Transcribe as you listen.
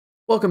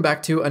Welcome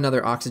back to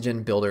another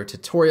Oxygen Builder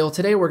tutorial.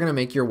 Today we're going to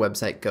make your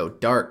website go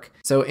dark.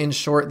 So in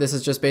short, this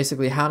is just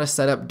basically how to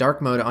set up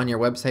dark mode on your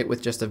website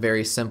with just a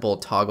very simple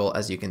toggle,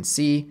 as you can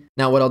see.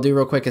 Now what I'll do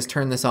real quick is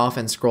turn this off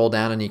and scroll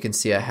down, and you can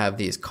see I have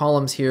these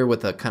columns here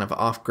with a kind of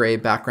off gray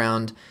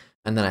background,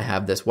 and then I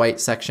have this white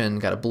section,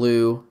 got a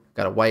blue,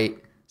 got a white,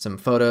 some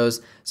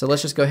photos. So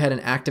let's just go ahead and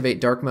activate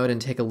dark mode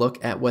and take a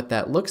look at what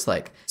that looks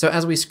like. So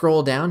as we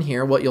scroll down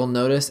here, what you'll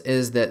notice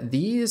is that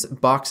these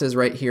boxes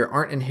right here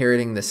aren't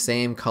inheriting the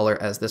same color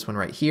as this one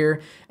right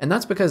here. And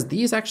that's because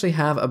these actually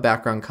have a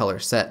background color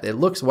set. It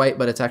looks white,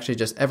 but it's actually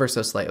just ever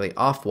so slightly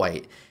off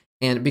white.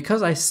 And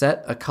because I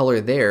set a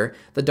color there,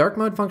 the dark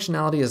mode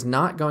functionality is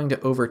not going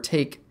to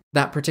overtake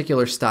that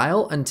particular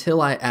style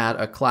until I add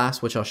a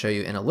class, which I'll show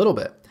you in a little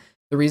bit.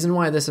 The reason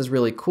why this is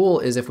really cool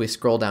is if we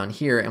scroll down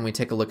here and we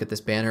take a look at this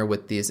banner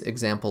with these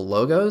example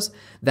logos,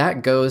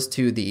 that goes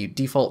to the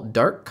default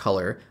dark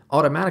color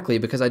automatically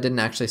because I didn't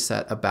actually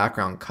set a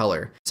background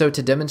color. So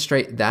to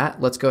demonstrate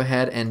that, let's go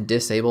ahead and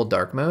disable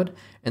dark mode.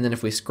 And then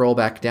if we scroll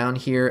back down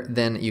here,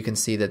 then you can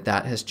see that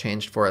that has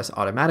changed for us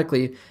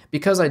automatically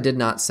because I did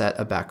not set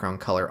a background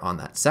color on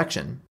that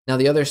section. Now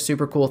the other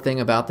super cool thing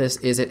about this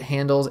is it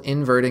handles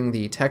inverting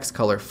the text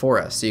color for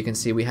us. So you can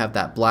see we have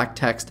that black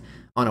text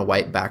on a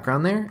white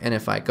background there, and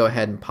if I go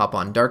ahead and pop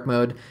on dark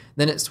mode,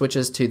 then it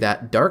switches to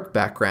that dark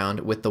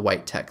background with the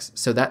white text.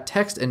 So that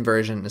text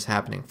inversion is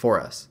happening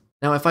for us.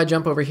 Now if I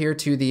jump over here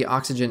to the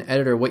Oxygen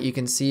editor, what you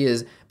can see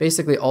is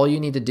basically all you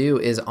need to do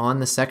is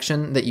on the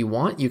section that you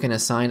want, you can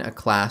assign a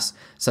class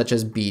such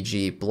as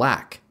BG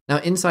Black. Now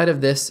inside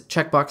of this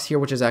checkbox here,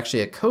 which is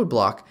actually a code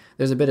block,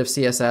 there's a bit of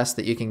CSS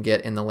that you can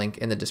get in the link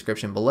in the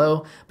description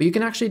below, but you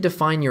can actually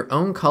define your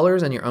own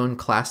colors and your own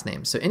class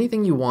names. So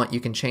anything you want, you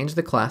can change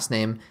the class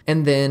name,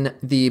 and then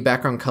the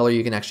background color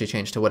you can actually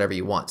change to whatever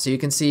you want. So you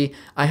can see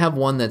I have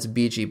one that's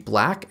BG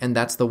Black, and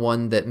that's the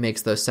one that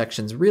makes those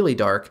sections really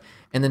dark.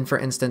 And then for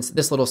instance,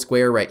 this little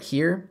square right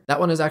here, that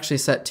one is actually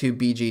set to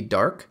BG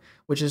Dark,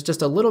 which is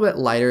just a little bit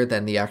lighter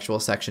than the actual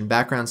section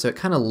background, so it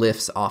kind of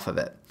lifts off of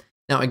it.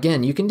 Now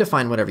again, you can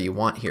define whatever you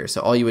want here.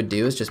 So all you would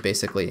do is just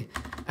basically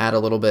add a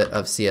little bit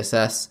of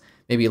CSS.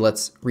 Maybe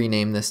let's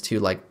rename this to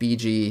like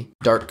BG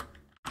Dark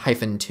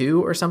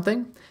 -2 or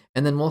something.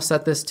 And then we'll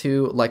set this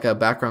to like a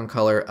background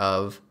color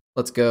of,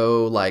 let's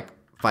go like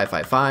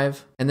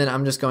 555. And then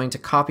I'm just going to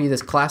copy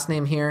this class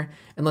name here,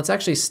 and let's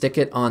actually stick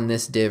it on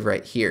this div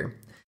right here.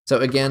 So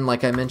again,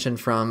 like I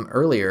mentioned from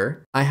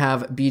earlier, I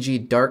have BG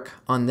Dark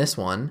on this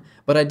one,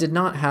 but I did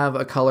not have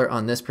a color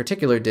on this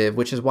particular div,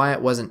 which is why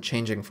it wasn't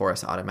changing for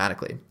us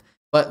automatically.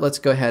 But let's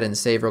go ahead and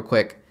save real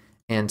quick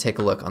and take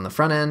a look on the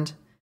front end.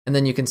 And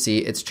then you can see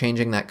it's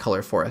changing that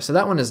color for us. So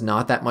that one is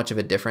not that much of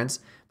a difference,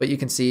 but you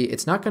can see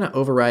it's not going to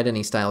override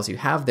any styles you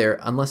have there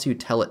unless you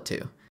tell it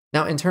to.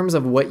 Now, in terms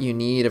of what you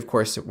need, of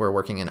course, we're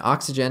working in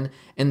Oxygen,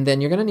 and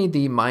then you're going to need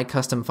the My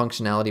Custom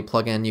Functionality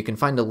plugin. You can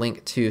find a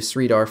link to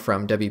Sridhar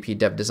from WP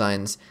Dev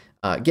Design's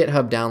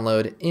GitHub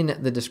download in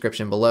the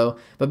description below.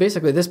 But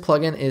basically, this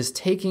plugin is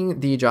taking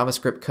the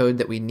JavaScript code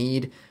that we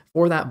need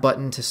for that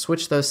button to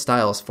switch those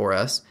styles for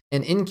us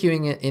and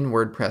in-queuing it in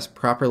WordPress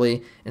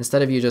properly.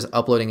 Instead of you just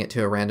uploading it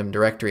to a random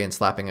directory and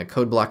slapping a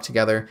code block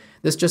together,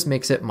 this just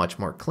makes it much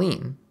more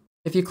clean.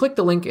 If you click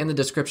the link in the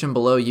description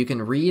below, you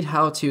can read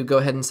how to go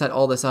ahead and set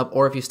all this up,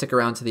 or if you stick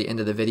around to the end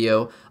of the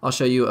video, I'll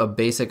show you a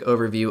basic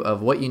overview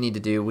of what you need to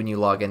do when you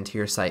log into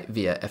your site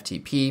via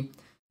FTP.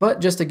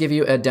 But just to give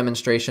you a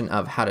demonstration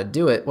of how to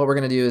do it, what we're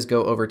going to do is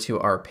go over to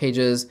our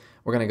pages.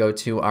 We're going to go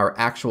to our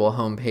actual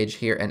home page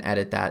here and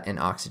edit that in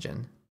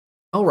Oxygen.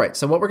 All right,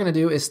 so what we're going to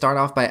do is start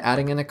off by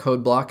adding in a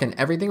code block, and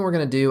everything we're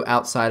going to do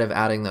outside of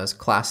adding those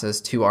classes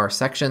to our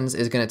sections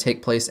is going to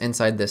take place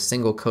inside this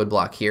single code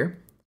block here.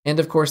 And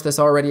of course, this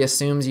already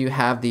assumes you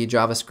have the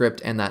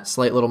JavaScript and that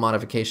slight little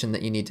modification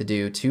that you need to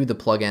do to the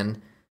plugin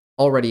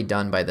already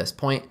done by this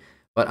point.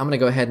 But I'm going to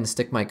go ahead and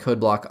stick my code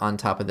block on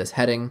top of this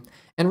heading.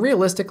 And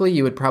realistically,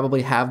 you would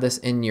probably have this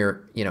in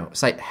your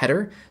site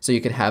header, so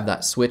you could have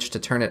that switch to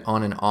turn it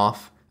on and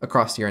off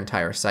across your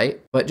entire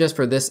site. But just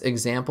for this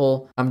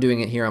example, I'm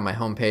doing it here on my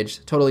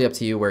homepage. Totally up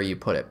to you where you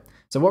put it.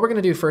 So what we're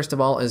going to do first of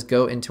all is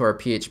go into our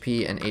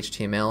PHP and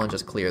HTML and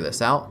just clear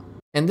this out.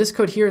 And this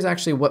code here is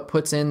actually what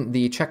puts in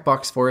the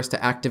checkbox for us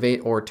to activate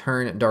or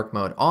turn dark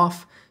mode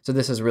off. So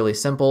this is really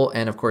simple,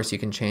 and of course you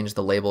can change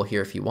the label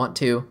here if you want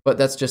to, but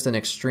that's just an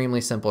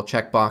extremely simple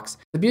checkbox.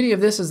 The beauty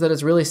of this is that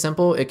it's really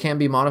simple. It can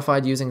be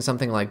modified using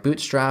something like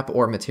Bootstrap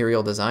or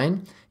Material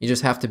Design. You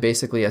just have to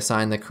basically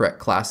assign the correct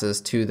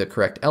classes to the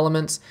correct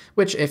elements,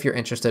 which if you're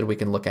interested, we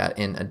can look at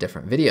in a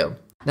different video.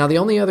 Now the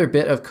only other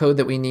bit of code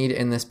that we need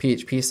in this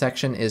PHP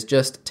section is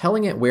just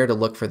telling it where to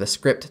look for the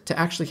script to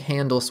actually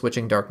handle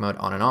switching dark mode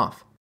on and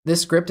off.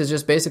 This script is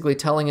just basically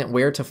telling it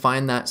where to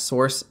find that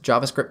source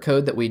JavaScript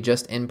code that we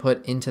just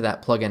input into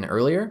that plugin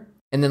earlier.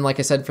 And then like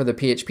I said, for the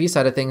PHP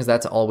side of things,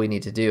 that's all we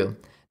need to do.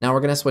 Now we're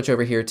going to switch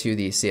over here to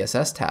the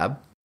CSS tab,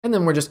 and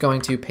then we're just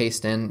going to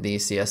paste in the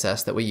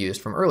CSS that we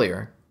used from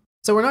earlier.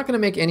 So we're not going to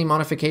make any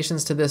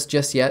modifications to this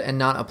just yet and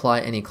not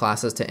apply any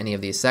classes to any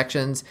of these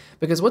sections,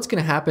 because what's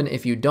going to happen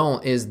if you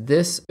don't is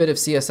this bit of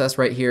CSS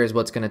right here is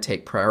what's going to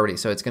take priority.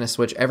 So it's going to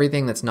switch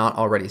everything that's not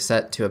already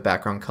set to a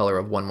background color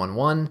of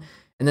 111,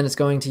 and then it's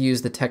going to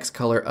use the text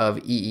color of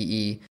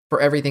EEE for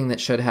everything that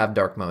should have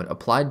dark mode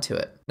applied to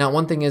it. Now,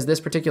 one thing is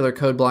this particular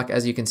code block,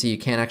 as you can see, you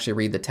can't actually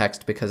read the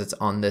text because it's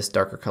on this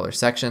darker color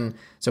section.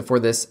 So for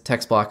this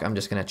text block, I'm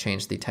just going to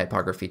change the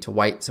typography to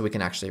white so we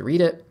can actually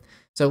read it.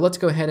 So let's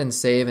go ahead and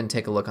save and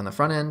take a look on the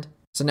front end.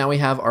 So now we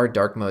have our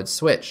dark mode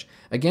switch.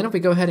 Again, if we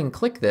go ahead and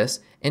click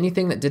this,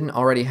 anything that didn't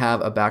already have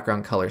a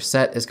background color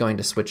set is going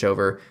to switch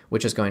over,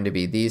 which is going to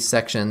be these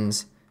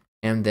sections,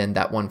 and then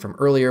that one from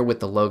earlier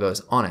with the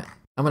logos on it.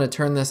 I'm going to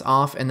turn this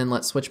off, and then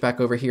let's switch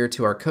back over here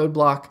to our code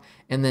block,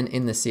 and then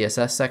in the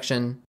CSS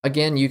section,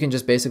 again, you can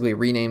just basically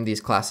rename these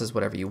classes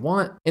whatever you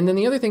want. And then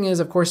the other thing is,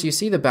 of course, you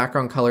see the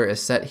background color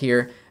is set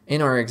here.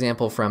 In our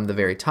example from the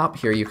very top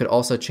here, you could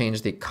also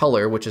change the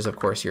color, which is of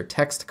course your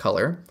text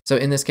color. So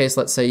in this case,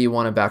 let's say you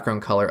want a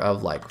background color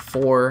of like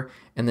 4,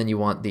 and then you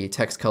want the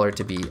text color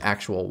to be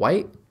actual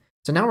white.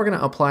 So now we're going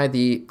to apply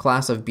the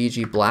class of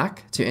BG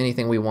black to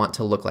anything we want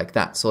to look like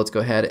that. So let's go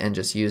ahead and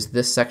just use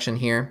this section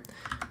here.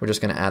 We're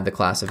just going to add the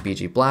class of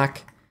BG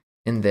black.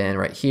 And then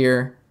right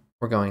here,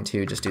 we're going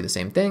to just do the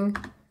same thing.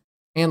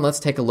 And let's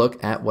take a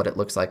look at what it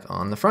looks like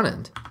on the front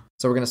end.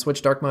 So we're going to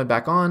switch dark mode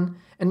back on,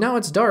 and now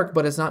it's dark,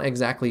 but it's not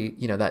exactly,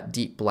 that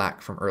deep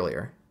black from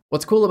earlier.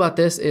 What's cool about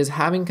this is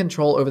having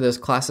control over those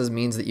classes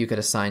means that you could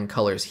assign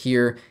colors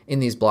here in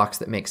these blocks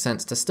that make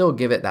sense to still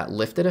give it that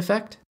lifted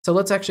effect. So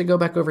let's actually go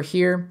back over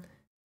here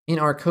in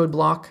our code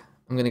block.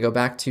 I'm going to go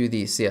back to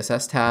the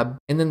CSS tab,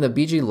 and then the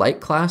BG light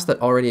class that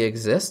already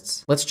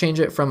exists, let's change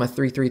it from a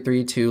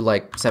 333 to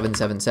like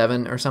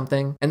 777 or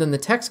something. And then the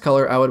text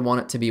color, I would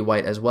want it to be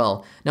white as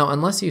well. Now,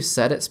 unless you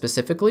set it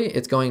specifically,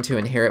 it's going to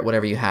inherit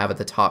whatever you have at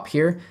the top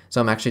here. So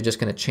I'm actually just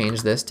going to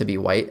change this to be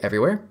white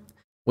everywhere,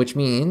 which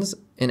means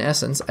in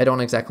essence, I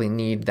don't exactly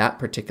need that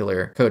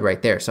particular code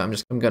right there. So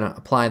I'm going to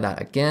apply that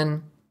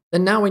again.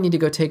 Then now we need to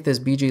go take this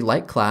BG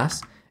light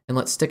class and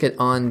let's stick it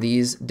on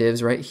these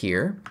divs right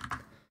here.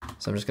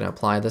 So I'm just going to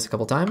apply this a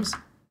couple times.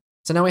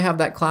 So now we have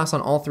that class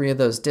on all 3 of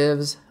those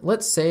divs.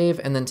 Let's save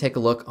and then take a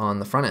look on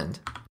the front end.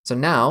 So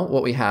now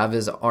what we have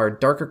is our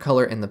darker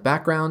color in the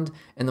background,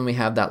 and then we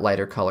have that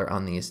lighter color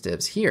on these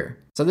divs here.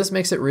 So this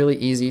makes it really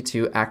easy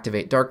to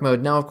activate dark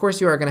mode. Now, of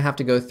course, you are going to have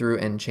to go through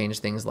and change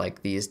things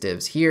like these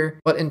divs here.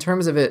 But in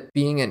terms of it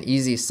being an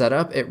easy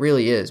setup, it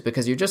really is,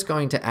 because you're just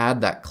going to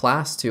add that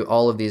class to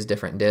all of these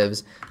different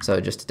divs. So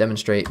just to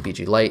demonstrate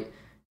BG light,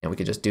 and we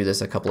could just do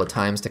this a couple of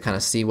times to kind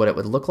of see what it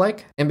would look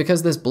like. And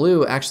because this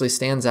blue actually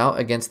stands out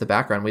against the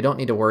background, we don't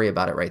need to worry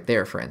about it right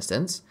there, for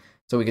instance.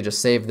 So we could just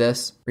save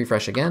this,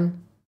 refresh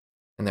again,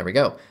 and there we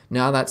go.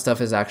 Now that stuff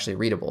is actually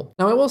readable.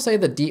 Now I will say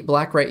the deep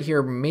black right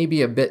here may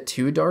be a bit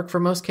too dark for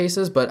most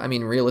cases, but I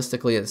mean,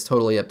 realistically, it's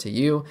totally up to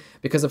you.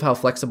 Because of how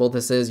flexible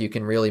this is, you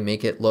can really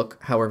make it look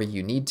however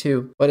you need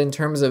to. But in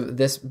terms of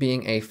this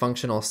being a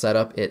functional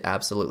setup, it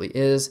absolutely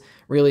is.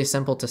 Really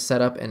simple to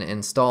set up and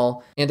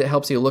install, and it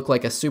helps you look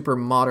like a super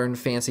modern,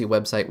 fancy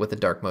website with a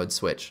dark mode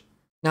switch.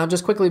 Now,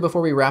 just quickly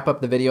before we wrap up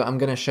the video, I'm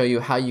going to show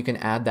you how you can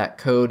add that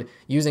code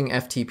using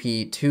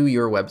FTP to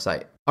your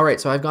website. All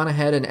right, so I've gone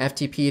ahead and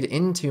FTP'd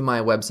into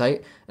my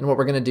website, and what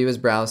we're going to do is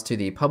browse to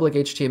the public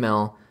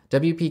HTML,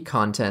 WP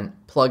content,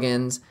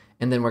 plugins,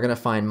 and then we're going to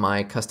find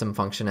my custom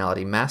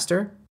functionality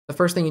master. The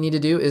first thing you need to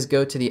do is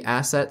go to the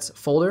assets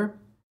folder.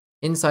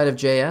 Inside of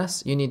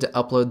JS, you need to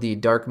upload the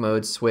dark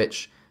mode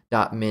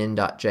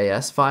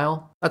switch.min.js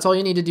file. That's all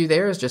you need to do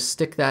there is just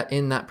stick that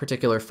in that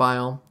particular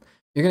file.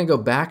 You're going to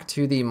go back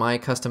to the my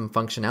custom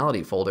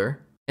functionality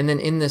folder, and then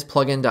in this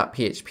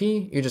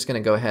plugin.php, you're just going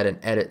to go ahead and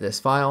edit this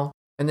file.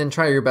 And then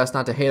try your best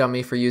not to hate on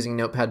me for using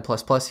Notepad++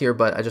 here,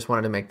 but I just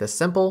wanted to make this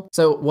simple.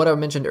 So what I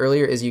mentioned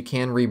earlier is you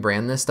can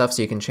rebrand this stuff,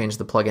 so you can change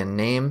the plugin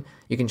name,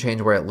 you can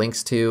change where it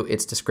links to,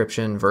 its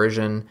description,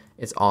 version,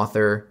 its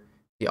author,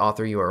 the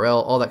author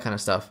URL, all that kind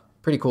of stuff.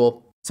 Pretty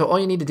cool. So all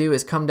you need to do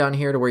is come down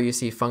here to where you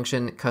see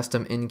function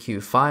custom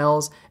enqueue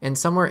files, and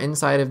somewhere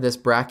inside of this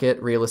bracket,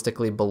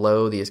 realistically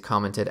below these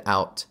commented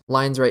out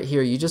lines right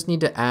here, you just need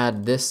to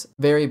add this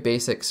very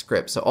basic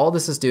script. So all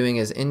this is doing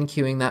is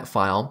enqueuing that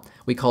file.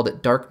 We called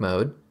it dark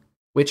mode,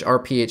 which our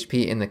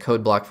PHP in the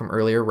code block from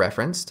earlier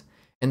referenced.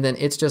 And then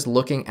it's just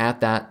looking at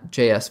that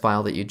JS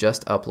file that you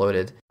just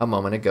uploaded a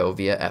moment ago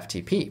via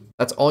FTP.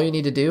 That's all you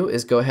need to do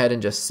is go ahead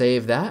and just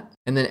save that,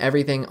 and then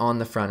everything on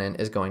the front end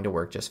is going to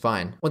work just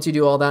fine. Once you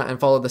do all that and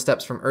follow the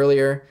steps from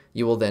earlier,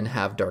 you will then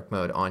have dark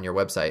mode on your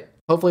website.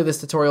 Hopefully this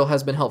tutorial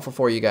has been helpful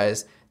for you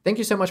guys. Thank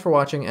you so much for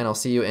watching, and I'll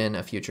see you in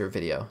a future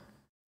video.